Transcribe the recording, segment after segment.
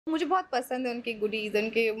मुझे बहुत पसंद है उनके गुडीज,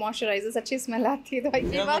 उनके मॉइस्चराइजर्स, अच्छी स्मेल आती है, तो आई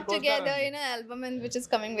we work together in an album and which is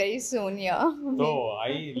coming very soon. या So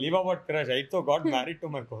I live about crush. I तो got married to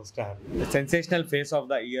my co-star. Sensational face of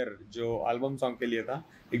the year जो album song के लिए था,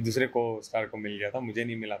 एक दूसरे को स्टार को मिल गया था, मुझे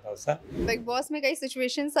नहीं मिला था उसका। बिग बॉस में कई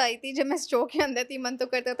सिचुएशंस आई थी जब मैं स्टोव के अंदर थी, मन तो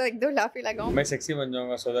करता था एक दो लाफी लगाऊं। मैं सेक्सी बन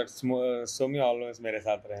जाऊंगा so that सोमी ऑलवेज मेरे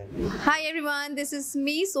साथ रहे। Hi everyone, this is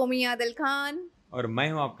me Somi Adil Khan और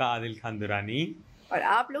मैं हूं आपका आदिल खान दुरानी और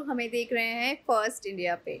आप लोग हमें देख रहे हैं फर्स्ट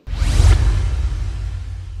इंडिया पे।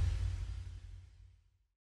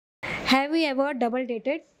 Have you ever double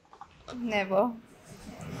dated? Never,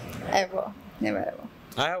 ever, never ever.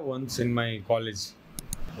 I have once in my college.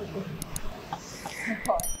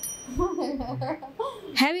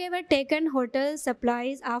 Have you ever taken hotel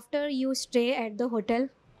supplies after you stay at the hotel?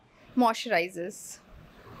 Moisturizers.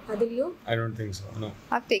 Adil, you? I don't think so. No.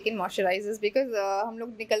 I've taken moisturizers because हम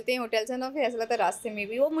लोग निकलते हैं hotel से ना, फिर ऐसा लगता है रास्ते में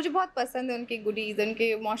भी वो मुझे बहुत पसंद है उनके गुडीज,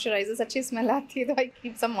 उनके मॉइस्चराइजर्स, अच्छी स्मेल आती है, तो I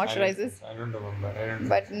keep some moisturisers I don't remember.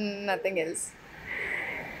 but nothing else.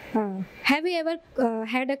 Have you ever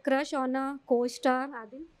had a crush on a co-star,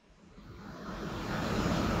 Adil?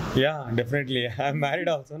 Yeah, definitely. I'm married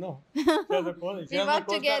also, no? We work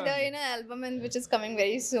together in an album and which is coming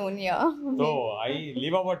very soon. Yeah. So I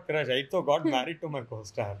live about crush. I तो got married to my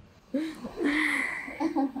co-star.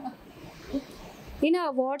 In an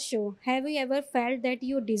award show, have you ever felt that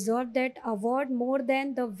you deserve that award more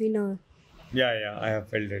than the winner? Yeah, I have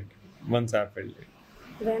felt it. Once I have felt it.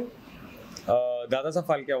 When? Dada Saheb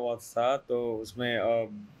Phalke awards था, तो उसमें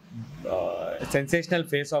sensational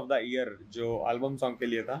face of the year जो album song के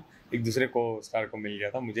लिए था, एक दूसरे को स्टार को मिल गया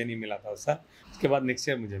था, मुझे नहीं मिला था उसका। उसके बाद नेक्स्ट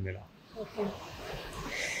ईयर मुझे मिला। Okay.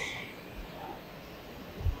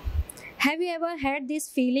 Have you ever had this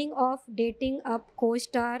feeling of dating a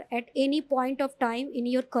co-star at any point of time in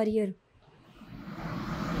your career?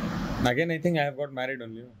 Again, I think I have got married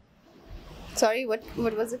only. Sorry, what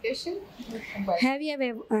was the question? Have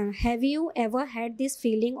you ever had this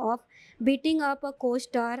feeling of beating up a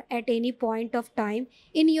co-star at any point of time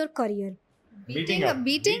in your career? Beating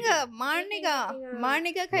up, मारने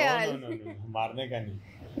का ख्याल। No, मारने का नहीं।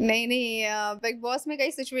 नहीं, big boss में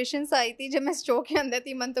कई situations आई थी जब मैं शो के अंदर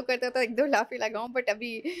थी, मन तो करता था एक दो लाफी लगाऊं, बट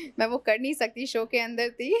अभी मैं वो कर नहीं सकती, शो के अंदर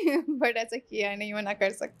थी बट ऐसा किया नहीं, मना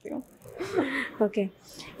कर सकती हूँ। Okay.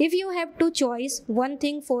 If you have to choose one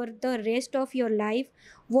thing for the rest of your life,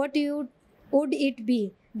 what would it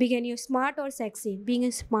be? Being you smart or sexy? Being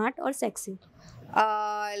smart or sexy?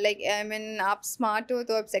 Like I mean, आप smart हो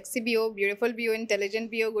तो आप sexy भी हो, beautiful भी हो, intelligent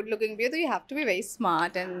भी हो, गुड लुकिंग भी हो, तो you have to be very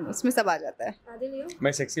smart and उसमें सब आ जाता है। Adil, you?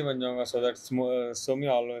 मैं सेक्सी बन जाऊंगा so that सोमी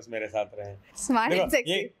ऑलवेज मेरे साथ रहे। स्मार्ट एंड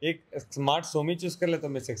देखो, ये एक स्मार्ट सोमी चूज कर ले तो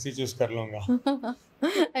मैं सेक्सी चूज कर लूंगा।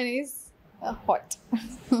 and he's hot.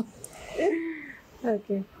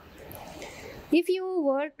 Okay. If you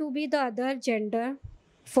were to be the other gender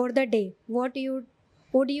for the day, what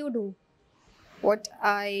would you do? What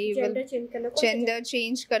I will Gender gender change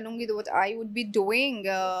change कर लूँगी, तो what I would be doing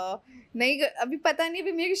नहीं, अभी पता नहीं,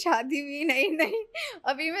 अभी मेरी शादी हुई नहीं,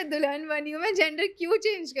 अभी मैं दुल्हन बनी हूँ, मैं जेंडर क्यों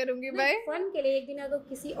चेंज करूँगी भाई? फन के लिए एक दिन अगर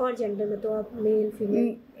किसी और जेंडर में, तो आप मेल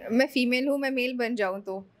फीमेल? मैं फीमेल हूँ, मैं मेल बन जाऊँ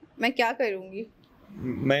तो मैं क्या करूँगी?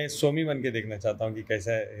 मैं सोमी बन के देखना चाहता हूँ कि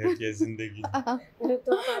कैसा है ये जिंदगी।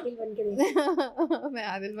 तो आप आदिल बन के देखो। मैं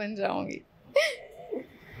आदिल बन जाऊँगी।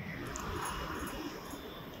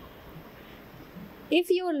 If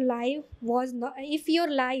your life was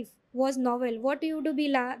novel, what would be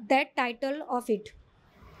that title of it?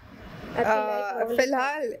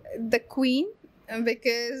 फिलहाल the queen,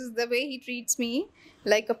 because the way he treats me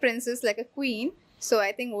like a princess, like a queen, so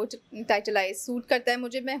I think वो title I suit करता है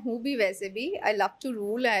मुझे, मैं हूँ भी वैसे भी, I love to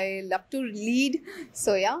rule, I love to lead,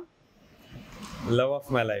 so yeah. Love of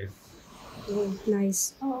my life.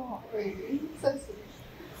 Nice. Oh, really? So sweet.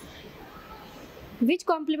 Which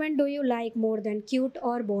compliment do you like more than cute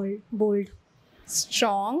or bold?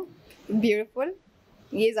 Strong, beautiful,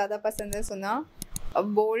 ये ज़्यादा पसंद है सुना।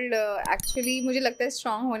 Bold actually मुझे लगता है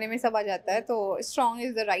strong होने में सब आ जाता है, तो strong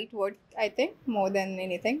is the right word I think more than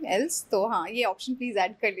anything else, तो हाँ ये ऑप्शन प्लीज़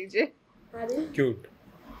ऐड कर लीजिए। Cute.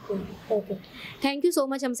 Okay, thank you so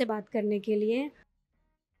much हमसे बात करने के लिए।